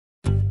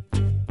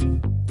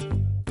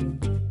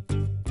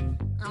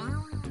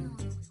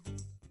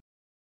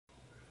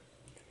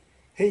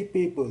Hey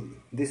people,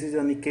 this is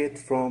Aniket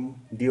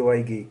from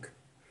DIY Geek.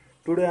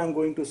 Today I am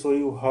going to show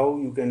you how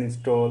you can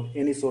install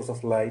any source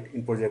of light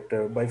in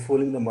projector by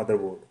folding the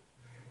motherboard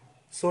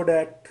so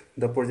that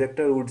the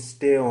projector would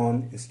stay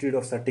on instead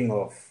of shutting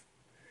off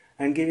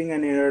and giving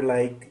an error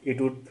like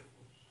it would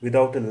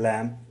without a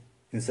lamp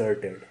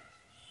inserted.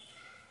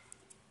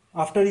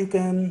 After you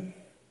can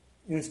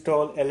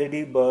install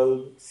LED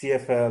bulb,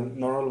 CFL,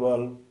 normal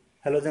bulb,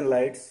 halogen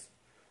lights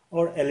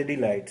or LED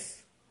lights.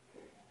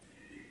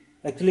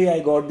 Actually, I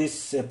got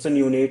this Epson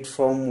unit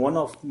from one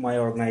of my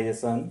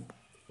organization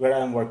where I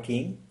am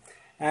working,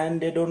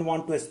 and they don't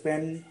want to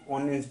spend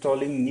on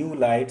installing new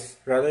lights.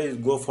 Rather, is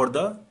go for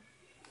the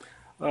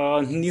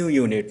new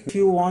unit. If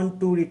you want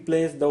to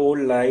replace the old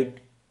light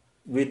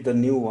with the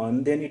new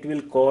one, then it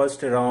will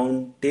cost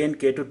around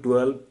 10k to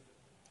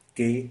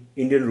 12k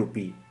Indian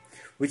rupee,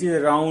 which is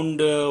around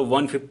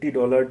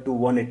 $150 to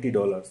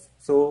 $180.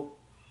 So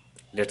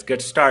let's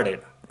get started.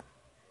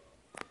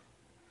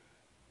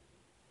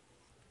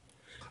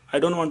 I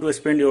don't want to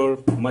spend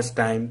your much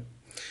time,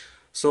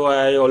 so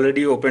I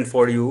already opened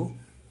for you.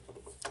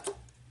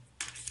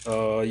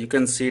 You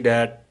can see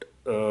that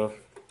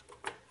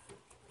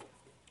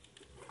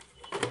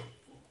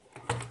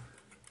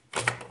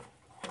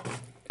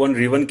one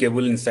ribbon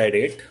cable inside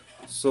it,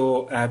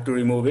 so I have to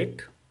remove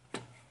it.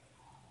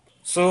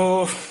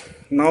 So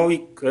now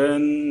we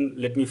can,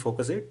 let me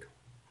focus it.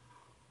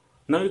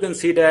 Now you can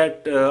see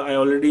that I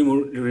already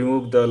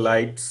removed the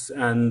lights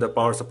and the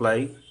power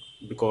supply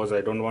because I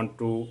don't want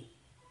to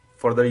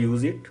further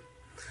use it,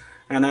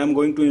 and I am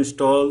going to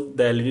install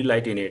the LED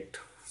light in it.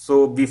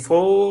 So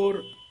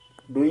before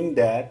doing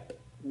that,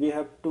 we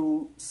have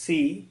to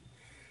see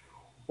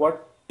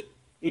what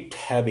it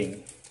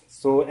having.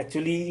 So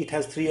actually it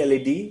has three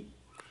LED.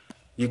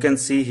 You can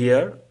see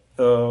here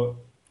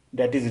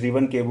that is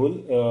ribbon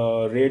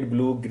cable, red,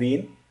 blue,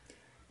 green.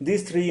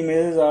 These three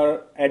images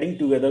are adding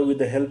together with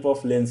the help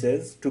of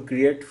lenses to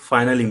create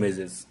final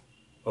images.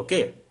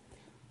 Okay,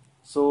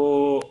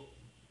 so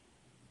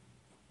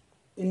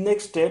in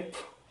next step,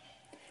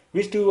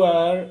 which two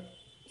are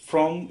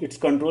from its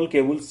control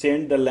cable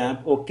send the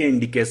lamp OK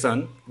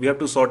indication. We have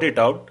to sort it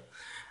out,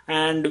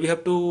 and we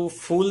have to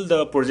fool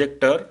the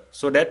projector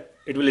so that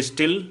it will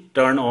still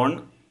turn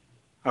on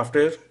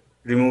after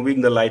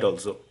removing the light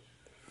also.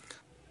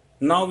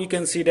 Now we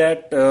can see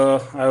that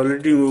I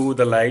already removed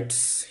the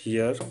lights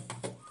here.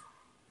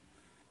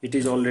 It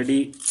is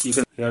already, you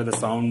can hear the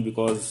sound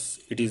because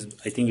it is,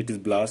 I think it is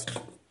blast.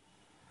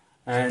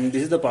 And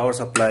this is the power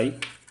supply.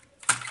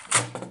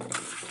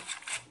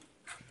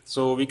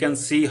 So we can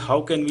see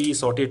how can we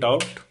sort it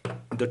out,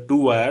 the two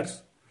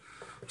wires,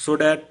 so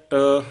that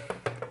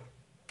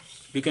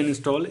we can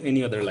install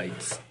any other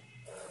lights.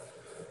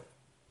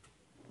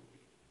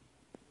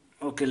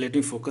 Okay, let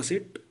me focus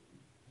it.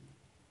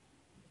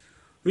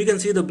 We can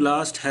see the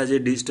blast has a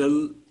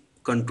digital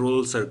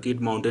control circuit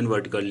mounted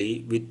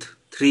vertically with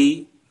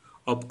three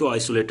opto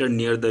isolator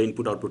near the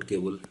input output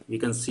cable. We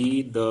can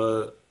see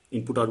the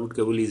input output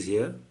cable is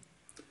here.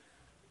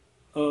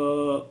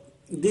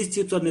 These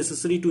chips are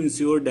necessary to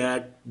ensure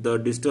that the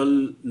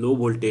digital low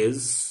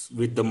voltage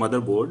with the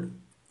motherboard,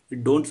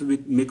 it don't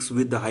mix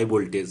with the high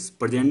voltage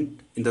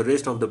present in the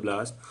rest of the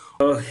blast.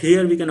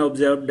 Here we can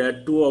observe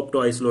that two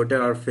opto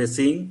isolator are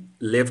facing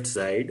left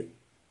side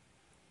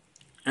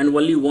and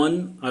only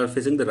one are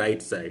facing the right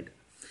side.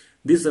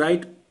 This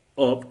right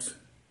opt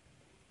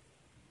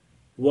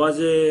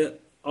was a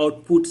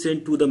output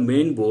sent to the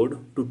main board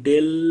to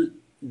tell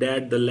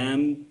that the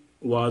lamp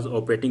was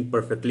operating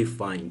perfectly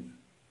fine.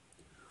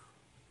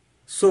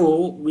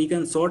 So we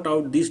can sort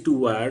out these two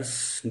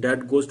wires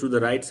that goes to the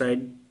right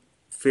side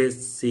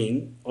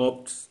facing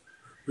opts,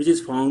 which is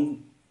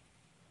found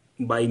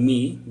by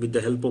me with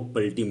the help of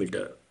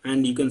multimeter,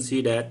 and you can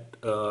see that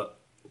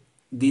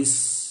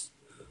this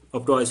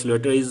opto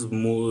isolator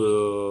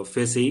is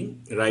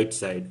facing right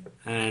side,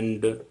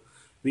 and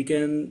we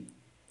can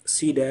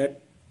see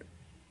that,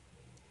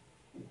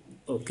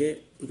 okay,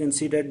 you can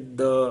see that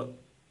the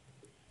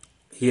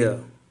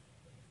here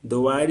the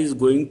wire is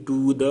going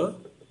to the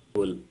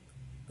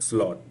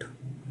slot.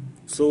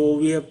 So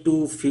we have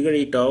to figure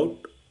it out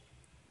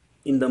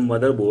in the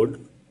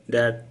motherboard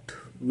that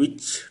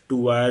which two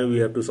wire we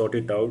have to sort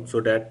it out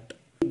so that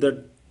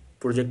the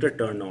projector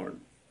turn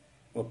on.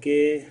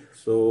 Okay,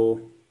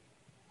 so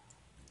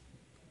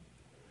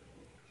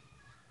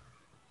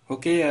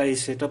okay, I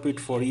set up it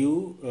for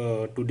you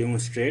to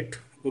demonstrate.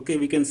 Okay,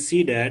 we can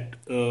see that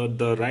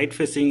the right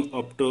facing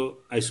opto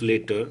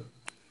isolator,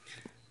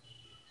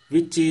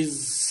 which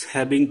is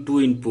having two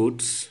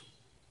inputs,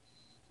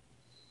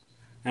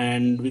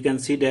 and we can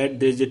see that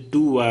there is a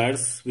two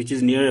wires which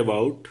is near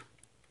about.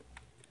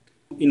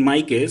 In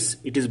my case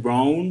it is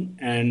brown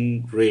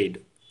and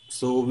red,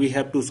 so we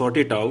have to sort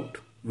it out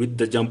with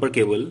the jumper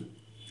cable.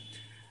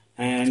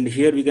 And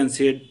here we can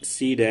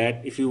see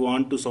that if you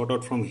want to sort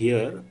out from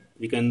here,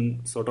 we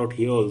can sort out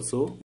here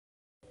also.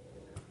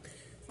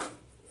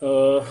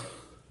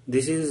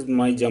 This is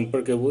my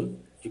jumper cable.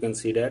 You can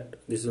see that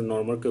this is a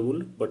normal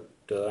cable, but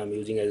I'm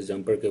using as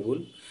jumper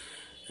cable.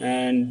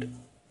 And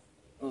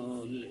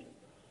uh,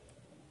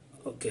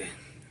 okay,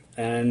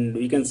 and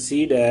we can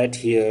see that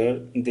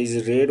here there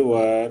is red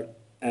wire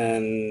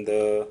and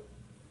the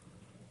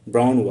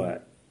brown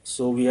wire,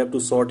 so we have to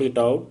sort it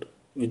out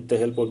with the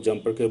help of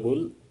jumper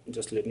cable.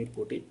 Just let me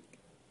put it.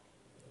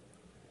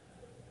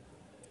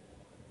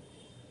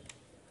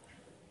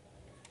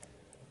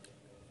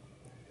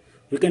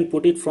 You can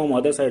put it from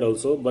other side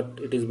also, but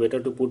it is better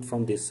to put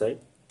from this side.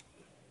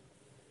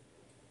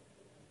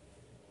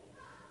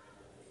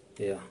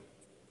 Yeah,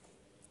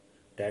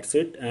 that's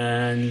it.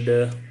 And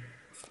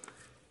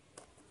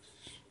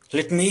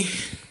let me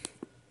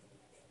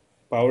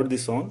power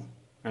this on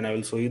and I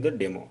will show you the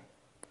demo.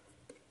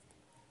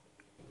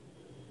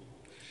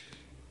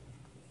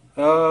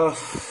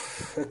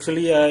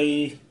 Actually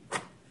I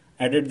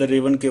added the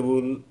ribbon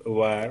cable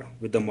wire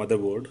with the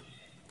motherboard,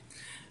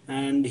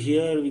 and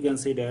here we can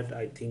see that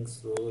I think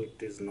so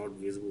it is not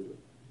visible.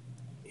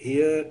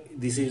 Here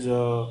this is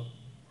a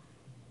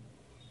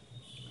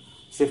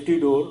safety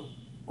door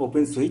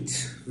open switch.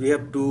 We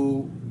have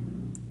to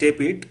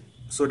tape it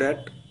so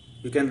that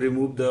we can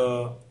remove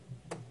the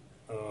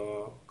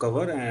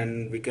cover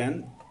and we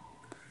can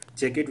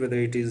check it whether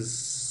it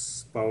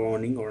is power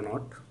owning or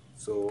not.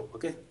 So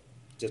okay,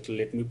 just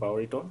let me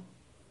power it on.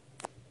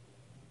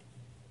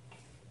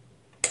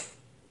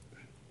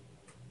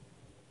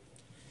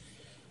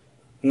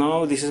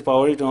 Now this is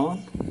power it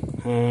on,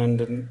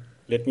 and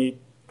let me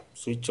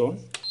switch on.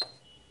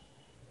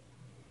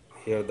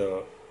 Here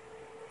the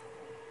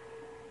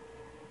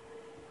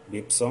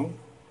beep sound,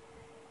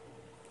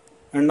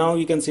 and now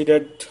you can see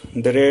that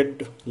the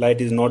red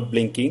light is not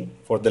blinking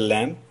for the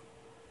lamp,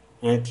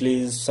 and it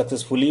is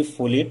successfully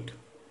full lit.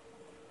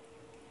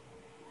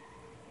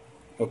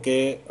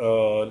 Okay,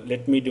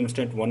 let me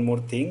demonstrate one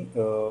more thing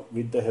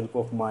with the help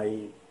of my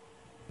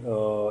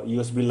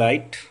USB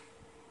light.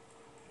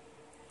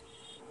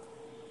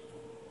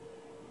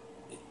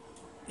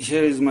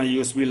 Here is my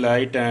USB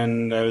light,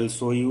 and I will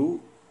show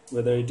you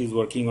whether it is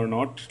working or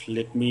not.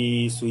 Let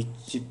me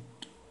switch it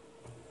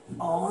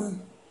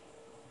on.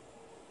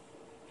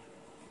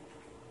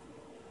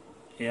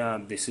 Yeah,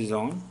 this is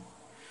on,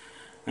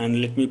 and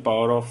let me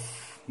power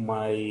off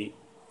my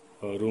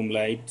room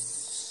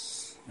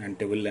lights and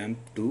table lamp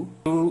too.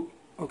 So,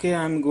 okay,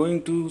 I'm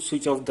going to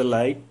switch off the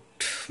light,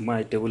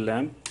 my table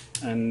lamp,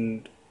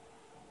 and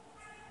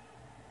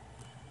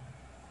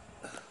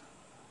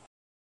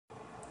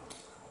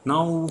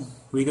now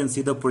we can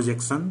see the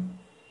projection.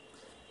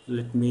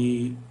 Let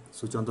me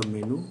switch on the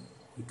menu.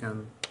 You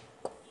can,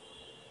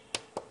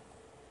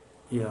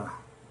 yeah,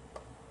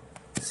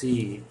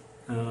 see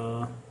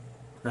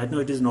right now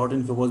it is not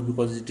in focus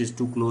because it is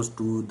too close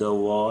to the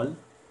wall,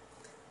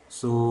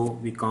 so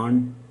we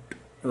can't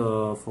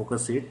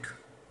focus it.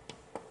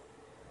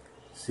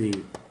 See,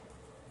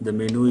 the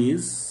menu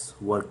is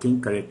working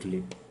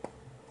correctly.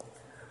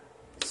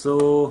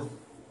 So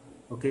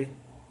okay,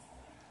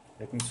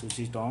 let me switch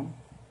it on.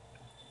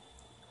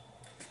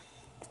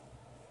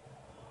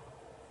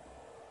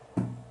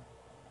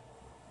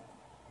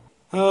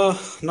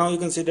 Now you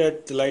can see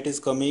that the light is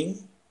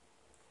coming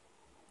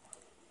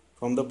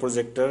from the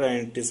projector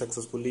and it is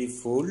successfully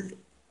fooled.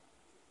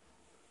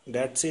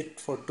 That's it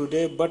for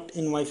today, but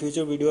in my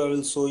future video I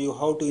will show you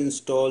how to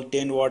install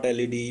 10 watt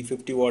LED,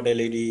 50 watt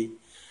LED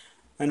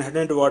and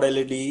 100 watt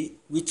LED,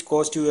 which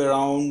cost you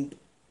around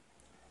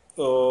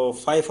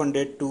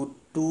 500 to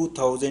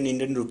 2000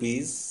 Indian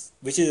rupees,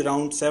 which is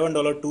around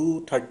 $7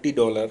 to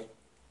 $30,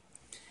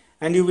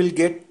 and you will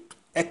get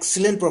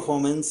excellent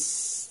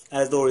performance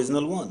as the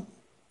original one.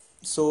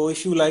 So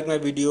if you like my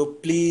video,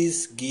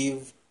 please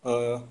give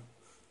a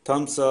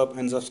thumbs up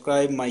and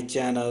subscribe my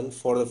channel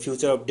for the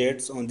future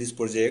updates on this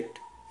project.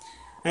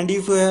 And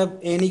if you have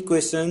any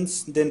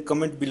questions, then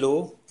comment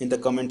below in the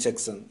comment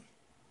section.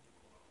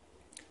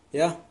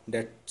 Yeah,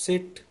 that's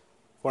it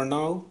for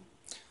now.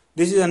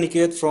 This is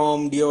Aniket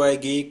from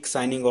DIY Geek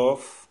signing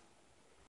off.